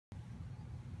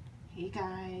Hey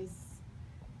guys,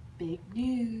 big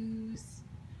news.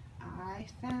 I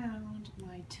found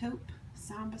my Taupe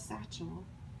Samba satchel.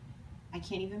 I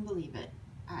can't even believe it.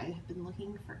 I have been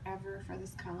looking forever for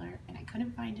this color and I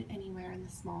couldn't find it anywhere in the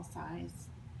small size.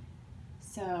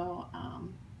 So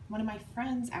one of my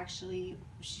friends actually,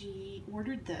 she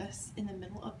ordered this in the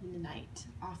middle of the night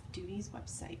off Duty's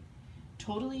website,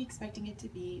 totally expecting it to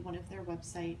be one of their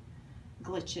website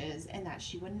glitches and that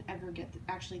she wouldn't ever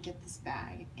actually get this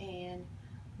bag, and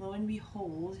lo and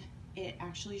behold, it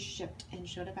actually shipped and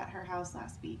showed up at her house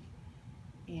last week,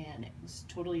 and it was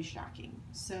totally shocking.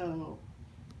 So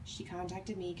she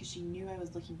contacted me because she knew I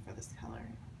was looking for this color.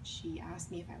 She asked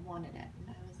me if I wanted it and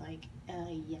I was like,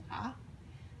 yeah.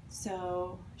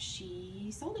 So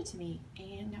she sold it to me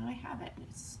and now I have it.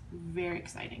 It's very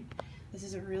exciting. This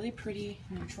is a really pretty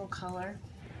neutral color.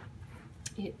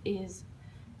 It is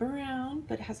brown,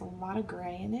 but it has a lot of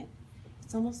gray in it.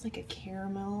 It's almost like a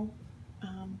caramel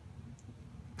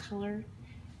color.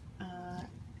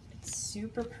 It's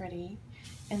super pretty.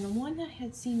 And the one that I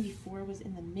had seen before was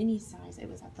in the mini size. It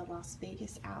was at the Las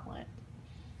Vegas outlet.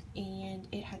 And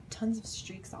it had tons of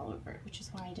streaks all over it, which is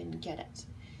why I didn't get it.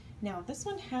 Now this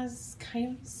one has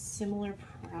kind of a similar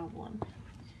problem.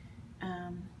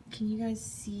 Can you guys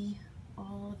see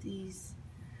all of these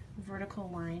vertical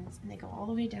lines? And they go all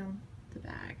the way down the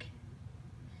bag,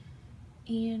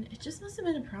 and it just must have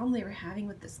been a problem they were having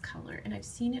with this color, and I've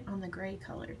seen it on the gray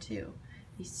color too,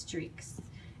 these streaks.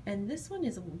 And this one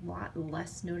is a lot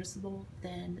less noticeable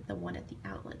than the one at the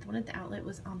outlet. The one at the outlet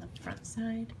was on the front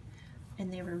side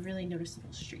and they were really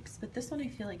noticeable streaks, but this one I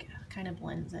feel like kind of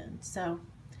blends in. So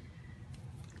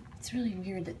it's really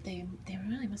weird that they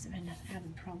really must have been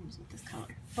having problems with this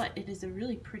color, but it is a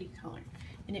really pretty color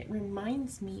and it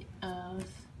reminds me of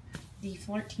the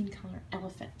Florentine color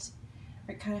Elephant,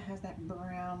 where it kind of has that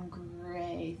brown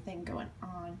gray thing going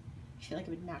on. I feel like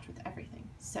it would match with everything.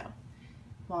 So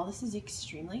while this is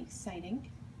extremely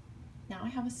exciting, now I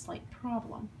have a slight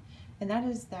problem, and that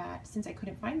is that since I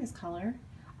couldn't find this color,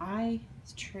 I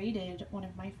traded one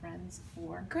of my friends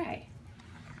for gray.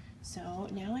 So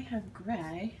now I have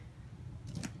gray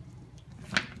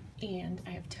and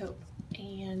I have taupe,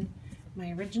 and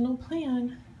my original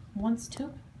plan once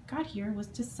taupe got here was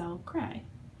to sell gray,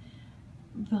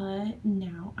 but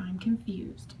now I'm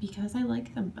confused because I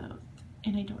like them both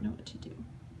and I don't know what to do.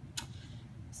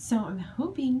 So I'm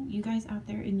hoping you guys out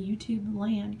there in YouTube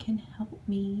land can help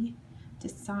me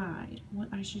decide what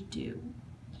I should do.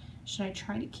 Should I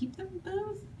try to keep them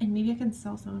both and maybe I can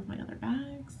sell some of my other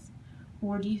bags,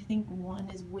 or do you think one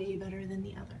is way better than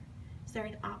the other? Is there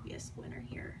an obvious winner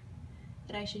here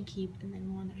that I should keep and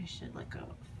then one I should let go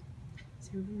of?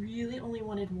 So I really only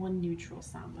wanted one neutral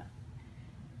Samba,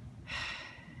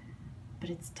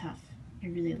 but it's tough. I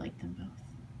really like them both.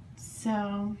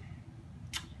 So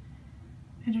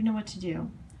I don't know what to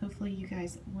do. Hopefully you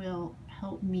guys will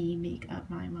help me make up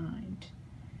my mind.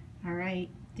 All right,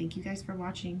 thank you guys for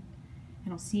watching,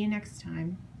 and I'll see you next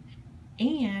time.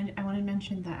 And I want to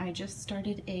mention that I just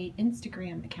started a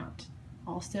Instagram account,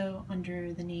 also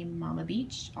under the name Mama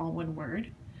Beach, all one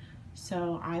word.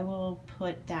 So I will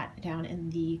put that down in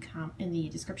the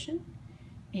description,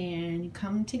 and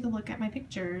come take a look at my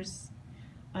pictures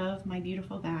of my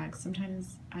beautiful bags.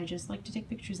 Sometimes I just like to take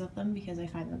pictures of them because I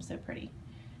find them so pretty.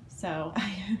 So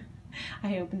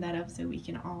I opened that up so we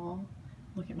can all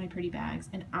look at my pretty bags,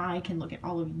 and I can look at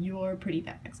all of your pretty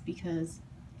bags, because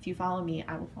if you follow me,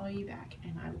 I will follow you back,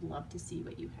 and I would love to see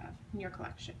what you have in your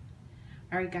collection.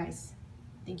 All right, guys,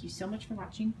 thank you so much for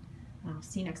watching, and I'll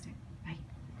see you next time.